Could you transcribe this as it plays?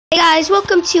guys,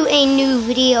 welcome to a new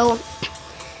video.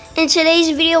 In today's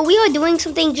video, we are doing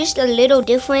something just a little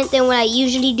different than what I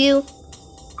usually do.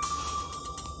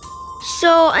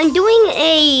 So I'm doing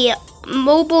a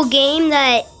mobile game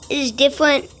that is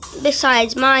different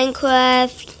besides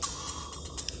Minecraft.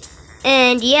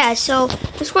 And yeah, so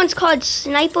this one's called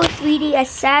Sniper 3D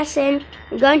Assassin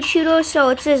Gun Shooter. So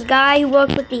it's this guy who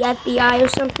worked with the FBI or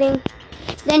something.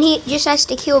 Then he just has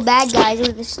to kill bad guys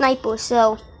with a sniper,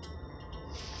 so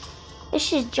let's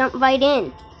just jump right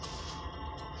in.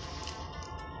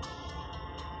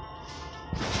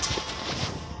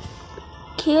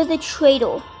 Kill the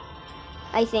traitor,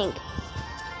 I think.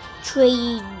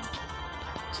 Trade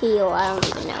tail, I don't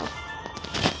even know.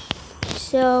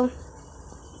 So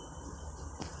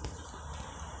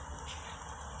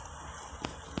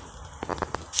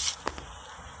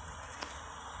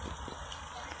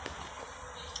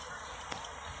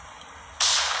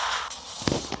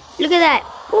look at that.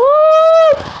 Woo!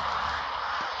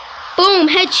 Boom,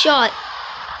 headshot.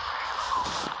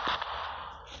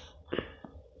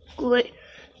 Great.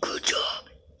 Good job.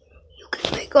 You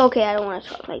can make. Okay, I don't want to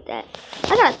talk like that.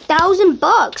 I got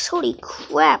 $1,000. Holy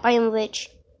crap, I am rich.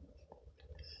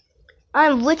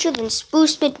 I'm richer than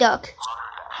Spruce McDuck.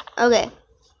 Okay.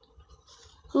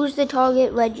 Who's the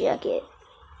target? Red Jacket.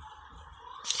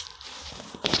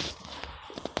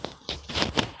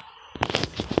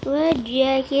 Red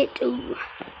Jacket. Ooh.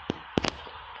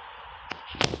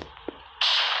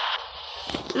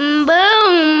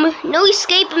 Boom! No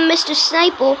escaping, Mr.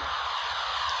 Sniper.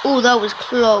 Ooh, that was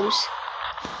close.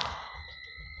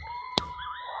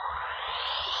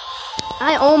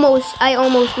 I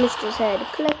almost missed his head.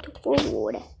 Collectible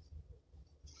reward.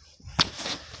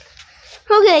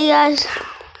 Okay, guys.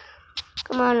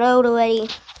 Come on, load already.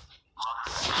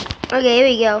 Okay, here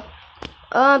we go.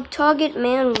 Target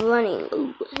man running.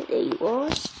 Ooh, there you are.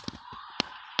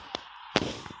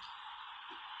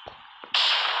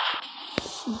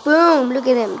 Boom, look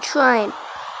at him trying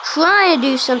to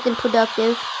do something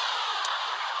productive.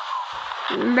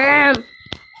 Bam.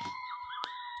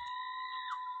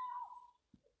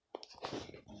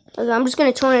 Okay, I'm just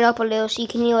gonna turn it up a little so you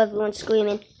can hear everyone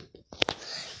screaming.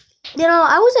 You know,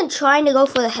 I wasn't trying to go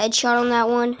for the headshot on that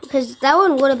one because that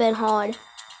one would have been hard.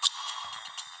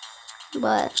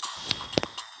 But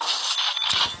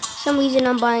for some reason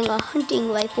I'm buying a hunting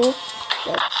rifle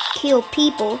that kill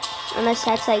people, unless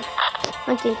that's like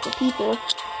hunting for people.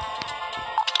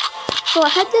 So I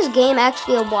had this game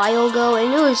actually a while ago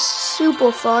and it was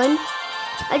super fun.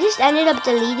 I just ended up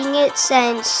deleting it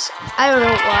since I don't know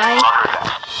why.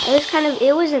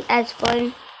 It wasn't as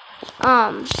fun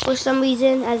for some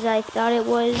reason as I thought it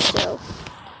was, so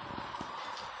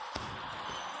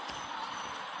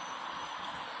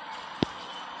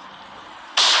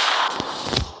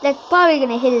that's probably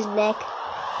gonna hit his neck.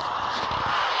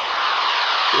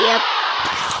 Yep.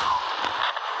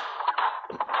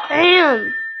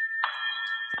 Bam!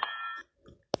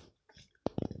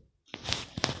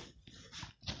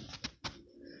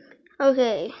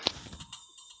 Okay.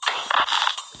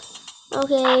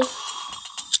 Okay,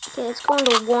 let's go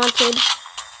into Wanted.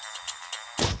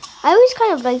 I always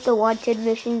kind of like the Wanted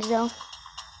missions though.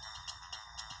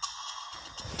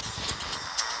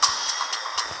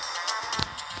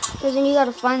 Because then you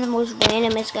gotta find the most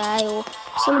randomest guy or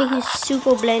somebody who's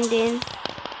super blend in.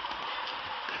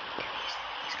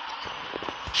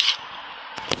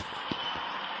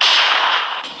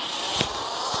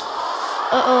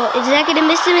 Uh-oh, is that gonna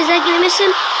miss him? Is that gonna miss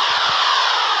him?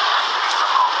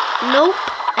 Nope,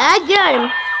 I got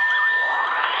him.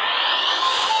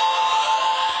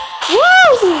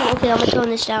 Woo! Okay, I'm gonna tone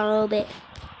this down a little bit.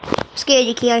 I'm scared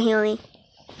you can't hear me.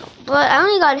 But I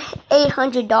only got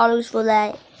 $800 for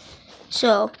that.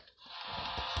 So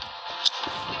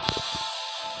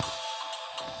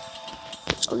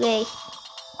okay.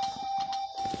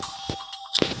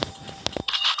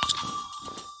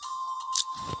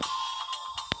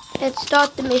 Let's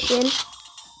start the mission.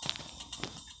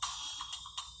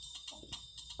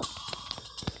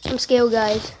 I'm scared,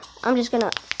 guys. I'm just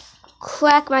gonna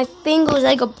crack my fingers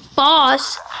like a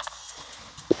boss.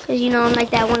 Because, you know, I'm like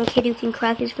that one kid who can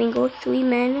crack his finger. 3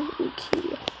 men.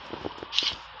 Okay.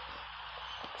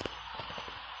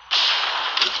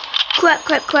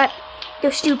 Crap.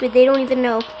 They're stupid. They don't even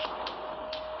know.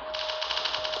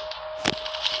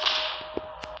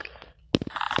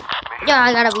 Yeah,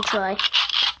 I gotta retry.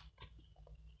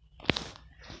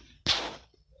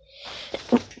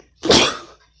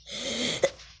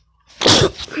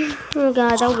 Oh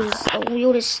god, that was the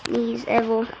weirdest sneeze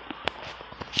ever.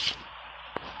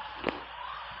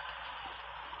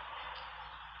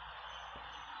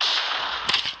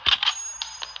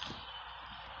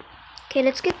 Okay,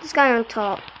 let's get this guy on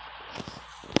top.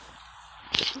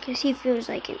 Because he feels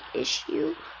like an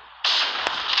issue.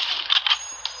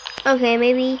 Okay,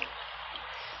 maybe.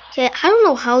 Okay, I don't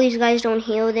know how these guys don't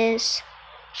heal this.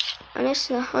 Unless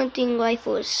the hunting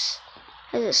rifle has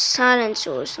a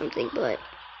silencer or something, but.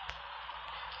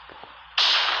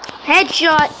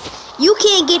 Headshot! You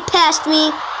can't get past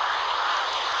me!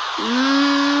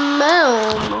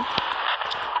 Boom!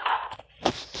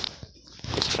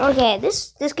 Okay,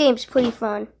 this game's pretty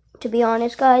fun, to be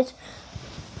honest, guys.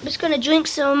 I'm just gonna drink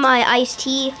some of my iced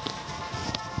tea.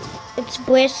 It's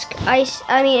brisk ice.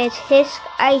 I mean, it's Hisk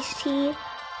iced tea.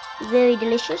 Very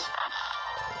delicious.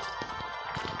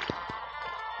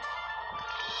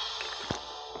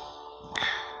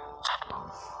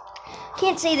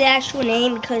 Can't say the actual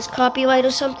name because copyright or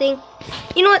something.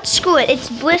 You know what? Screw it. It's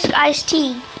brisk iced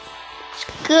tea. It's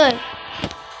good.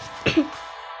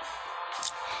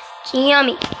 It's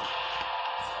yummy.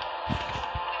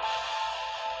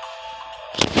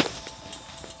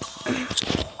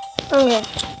 Okay.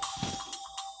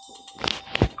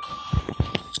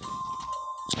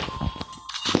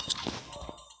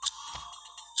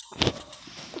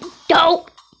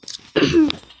 Dope.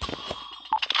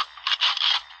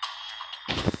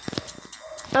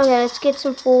 Okay, let's get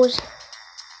some fools.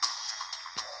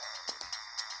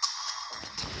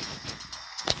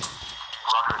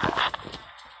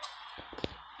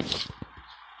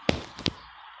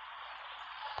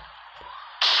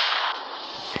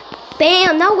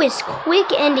 Bam, that was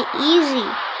quick and easy.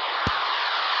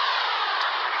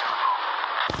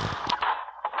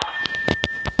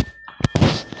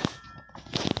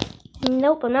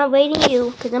 Nope, I'm not rating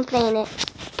you because I'm playing it.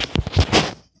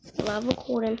 Live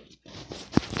recording.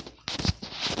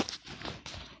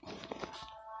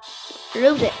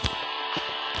 Lose it.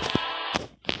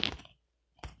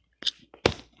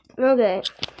 Okay.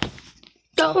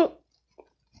 Don't.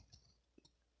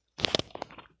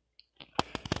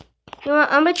 You know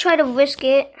what? I'm gonna try to risk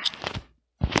it.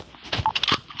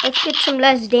 Let's get some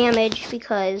less damage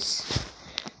because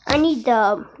I need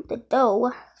the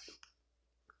dough,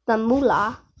 the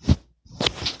moolah,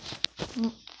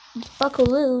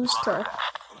 buckaroos to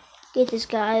get this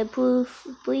guy a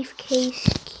briefcase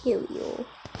curio.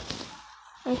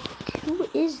 Like, who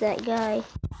is that guy?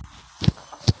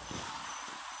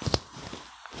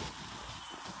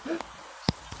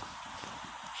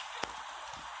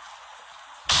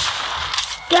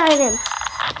 Got him.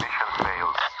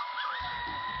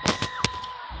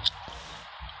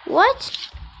 What?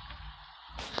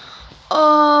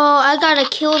 Oh, I gotta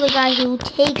kill the guy who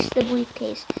takes the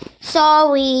briefcase.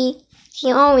 Sorry,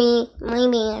 my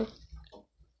man.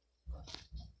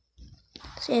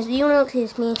 Says you know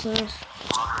his missions.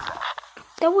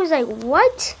 That was like,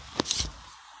 what?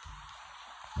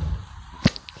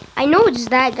 I know it's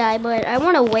that guy, but I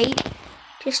want to wait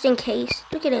just in case.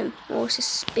 Look at him. Oh,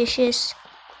 suspicious.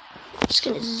 Just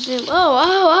gonna zoom.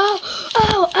 Oh.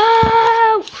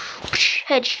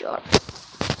 Headshot.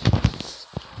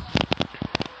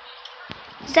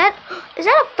 Is that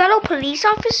a fellow police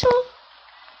officer?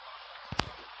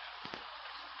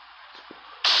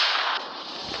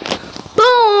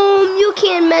 Boom! You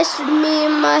can't mess with me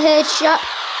in my headshot.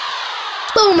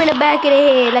 Boom in the back of the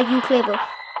head, like you clever.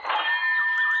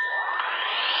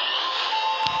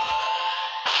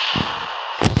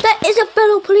 That is a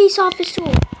fellow police officer.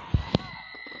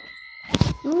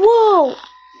 Whoa!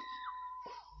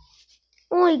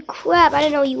 Holy crap! I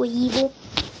didn't know you were evil.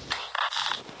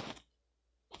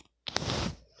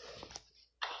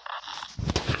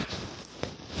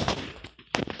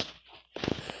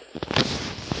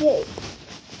 Okay.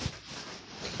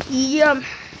 Yum.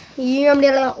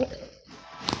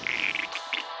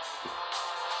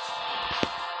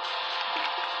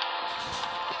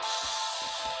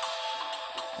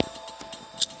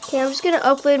 Okay, I'm just gonna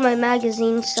upgrade my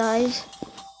magazine size.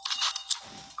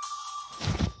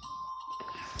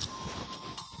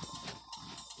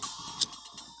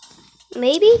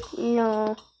 Maybe?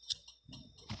 No.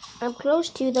 I'm close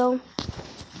to though.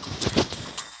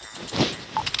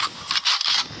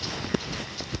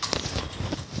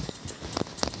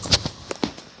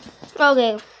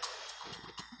 Okay.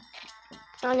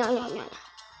 No.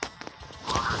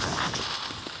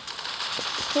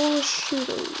 Four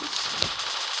shooters.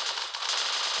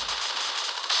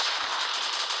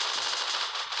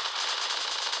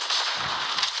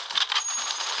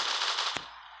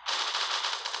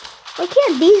 Why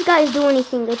can't these guys do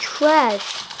anything? They're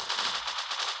trash.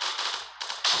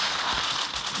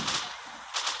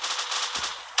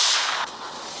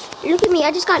 Look at me,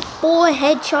 I just got 4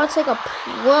 headshots like a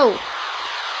pro.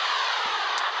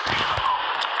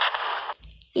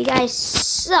 You guys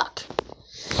suck.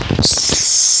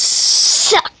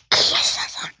 Suck.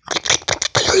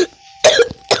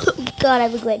 God, I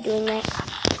regret doing that.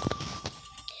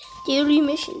 Daily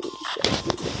mission.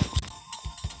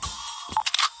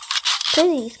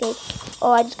 Prison escape.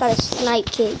 Oh, I just gotta snipe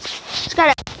kids. Just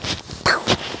gotta.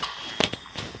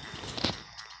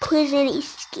 Prison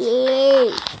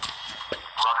escape.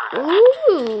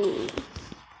 Ooh.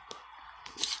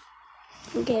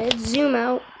 Okay, let's zoom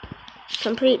out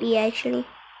completely, actually.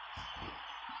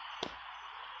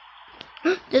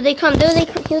 There they come, there they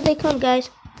come, here they come,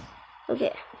 guys.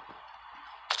 Okay.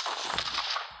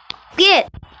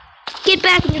 Get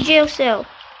back in the jail cell.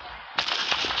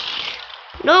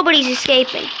 Nobody's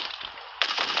escaping.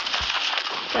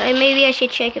 But maybe I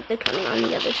should check if they're coming on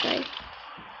the other side.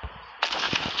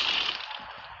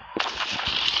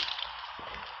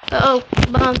 Uh-oh,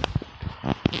 bomb.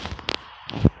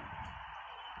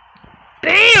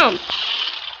 Bam!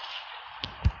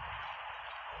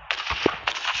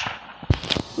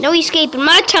 No escaping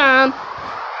my time.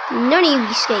 None of you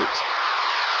escaped.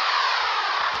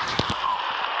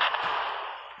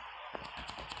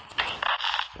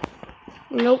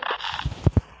 Nope.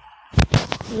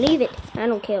 Leave it. I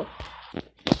don't care.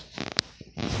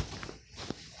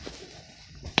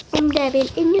 I'm dabbing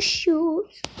in the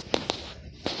shoes.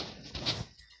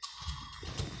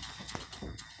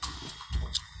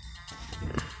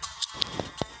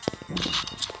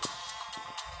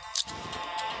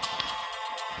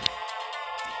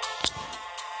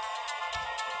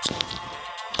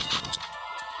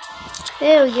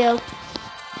 There we go.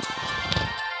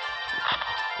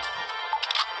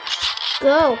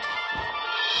 Go.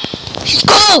 Just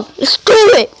go! Let's do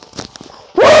it!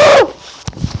 Woo!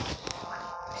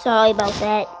 Sorry about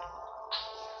that.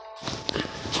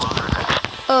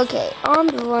 Okay,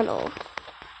 armed runner.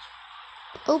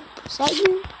 Oh, is that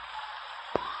you?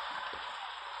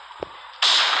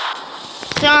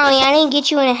 Sorry, I didn't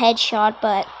get you in a headshot,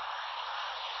 but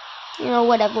you know,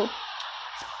 whatever.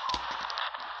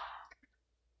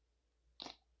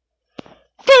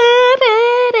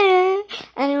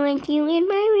 I don't want you in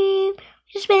my room.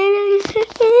 Just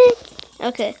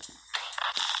okay.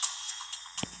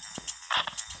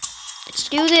 Let's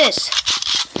do this.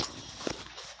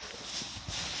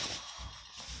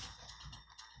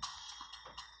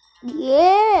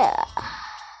 Yeah.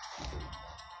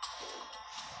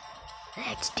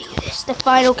 Let's do this. The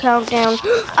final countdown.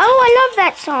 Oh, I love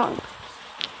that song.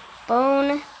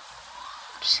 Phone.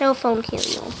 Cell phone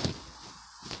carrier.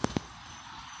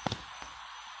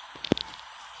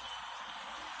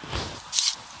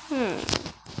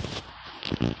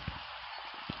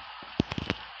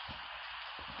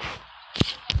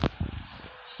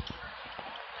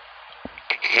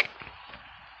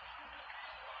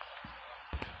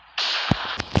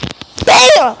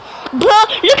 Bam! Bro,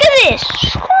 look at this!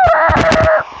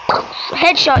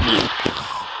 Headshot you.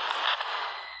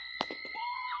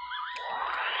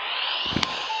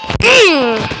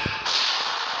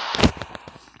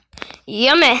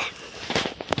 Yummy.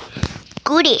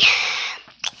 Goody.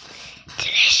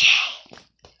 Delicious.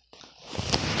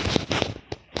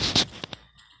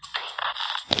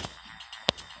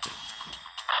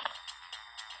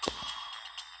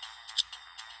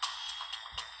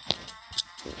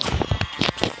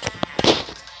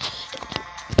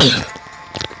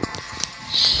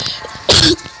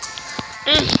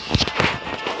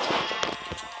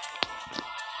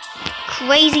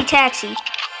 Crazy taxi.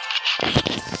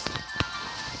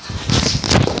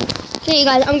 Okay,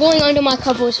 guys, I'm going under my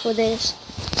covers for this.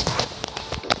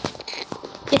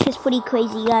 This is pretty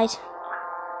crazy, guys.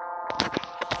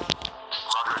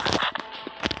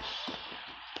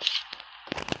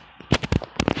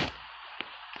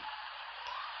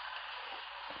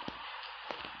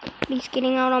 He's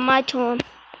getting out on my turn.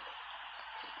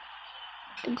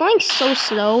 They're going so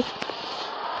slow.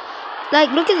 Like,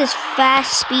 look at this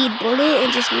fast speed bullet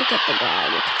and just look at the guy.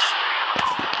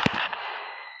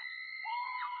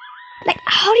 Like,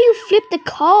 how do you flip the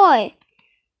car?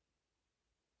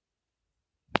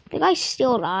 The guy's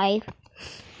still alive.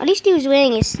 At least he was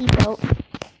wearing his seatbelt.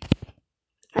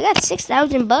 I got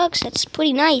 6,000 bucks. That's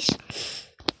pretty nice.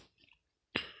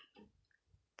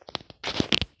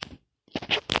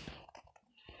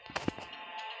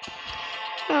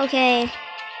 Okay.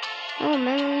 Oh,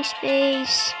 memory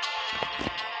space.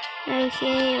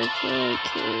 Okay,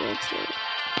 let's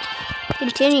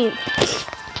continue.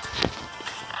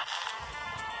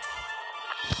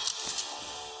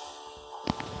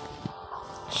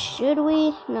 Should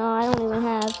we? No, I don't even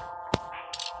have.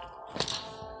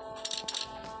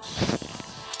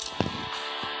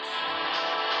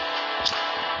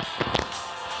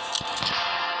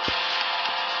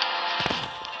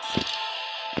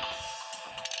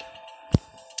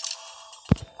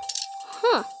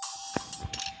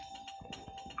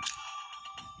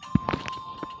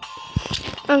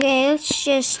 Okay, let's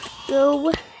just go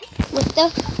with the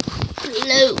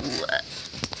flow.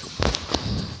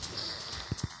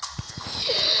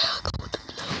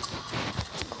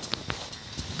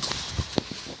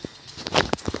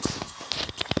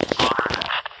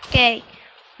 Okay,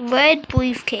 red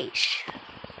briefcase.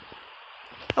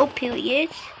 Oh, period.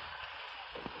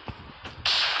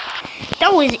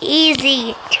 That was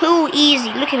easy. Too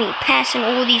easy. Look at me passing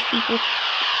all these people.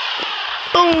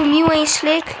 Boom, you ain't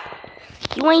slick.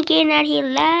 You ain't getting out here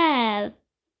alive.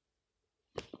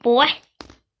 Boy.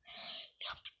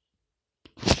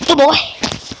 Good boy.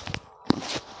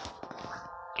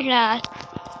 Yeah.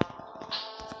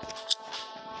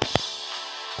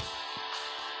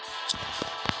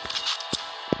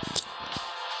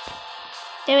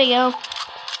 There we go.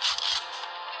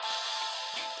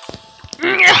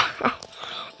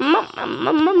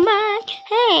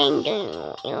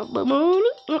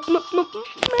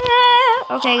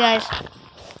 Okay, guys.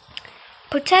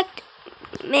 Protect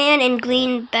man in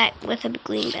green back with a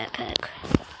green backpack.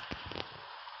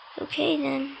 Okay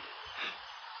then.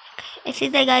 I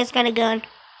think that guy's got a gun.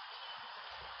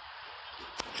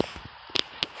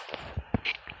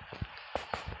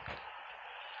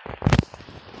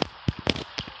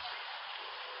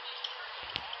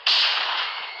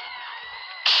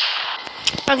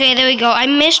 Okay, there we go. I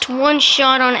missed one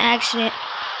shot on accident.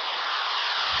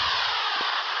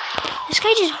 This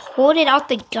guy just hoarded out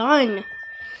the gun.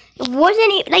 It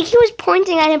wasn't like he was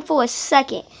pointing at him for a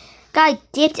second. Guy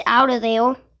dipped out of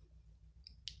there.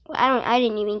 I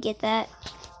didn't even get that.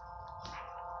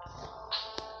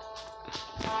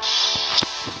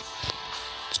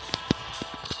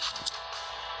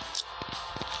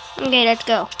 Okay, let's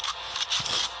go.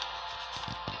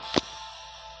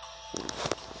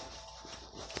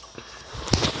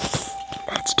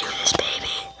 Let's do this, baby.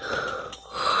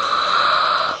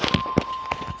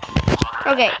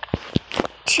 Okay.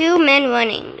 2 men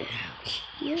running.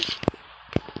 Here.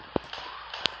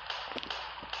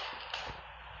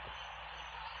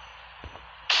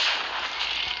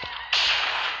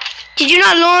 Did you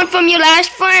not learn from your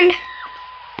last friend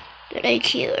that I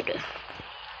killed?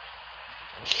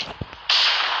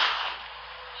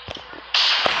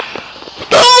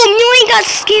 Boom! You ain't got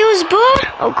skills, bro.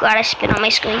 Oh god, I spit on my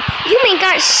screen. You ain't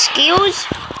got skills.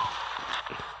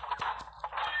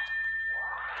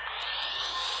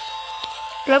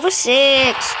 Level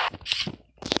 6.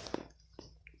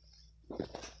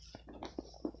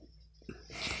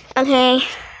 Okay.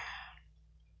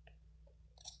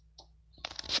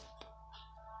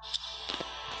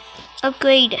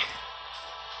 Upgrade.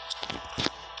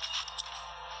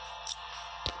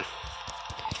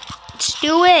 Let's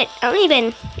do it.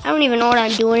 I don't even know what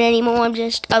I'm doing anymore. I'm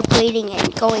just upgrading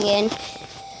and going in.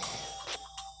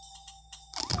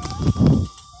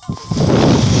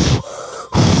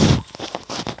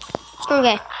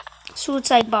 Okay.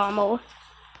 Suicide bomber.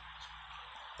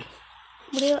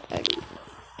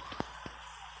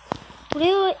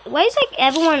 Why is like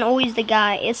everyone always the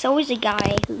guy? It's always the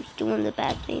guy who's doing the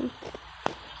bad thing.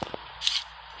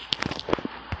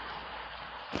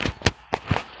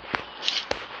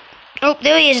 Oh,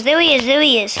 there he is, there he is, there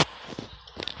he is.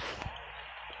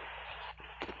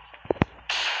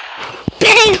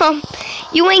 Bam!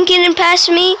 You ain't getting past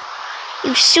me,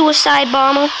 you suicide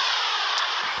bomber.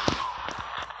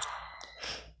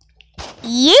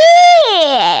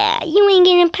 Yeah! You ain't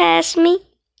getting past me.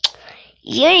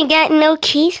 You ain't got no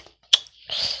keys.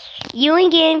 You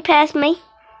ain't getting past me.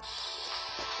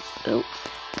 Oh.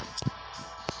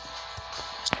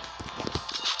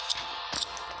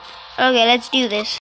 Okay, let's do this.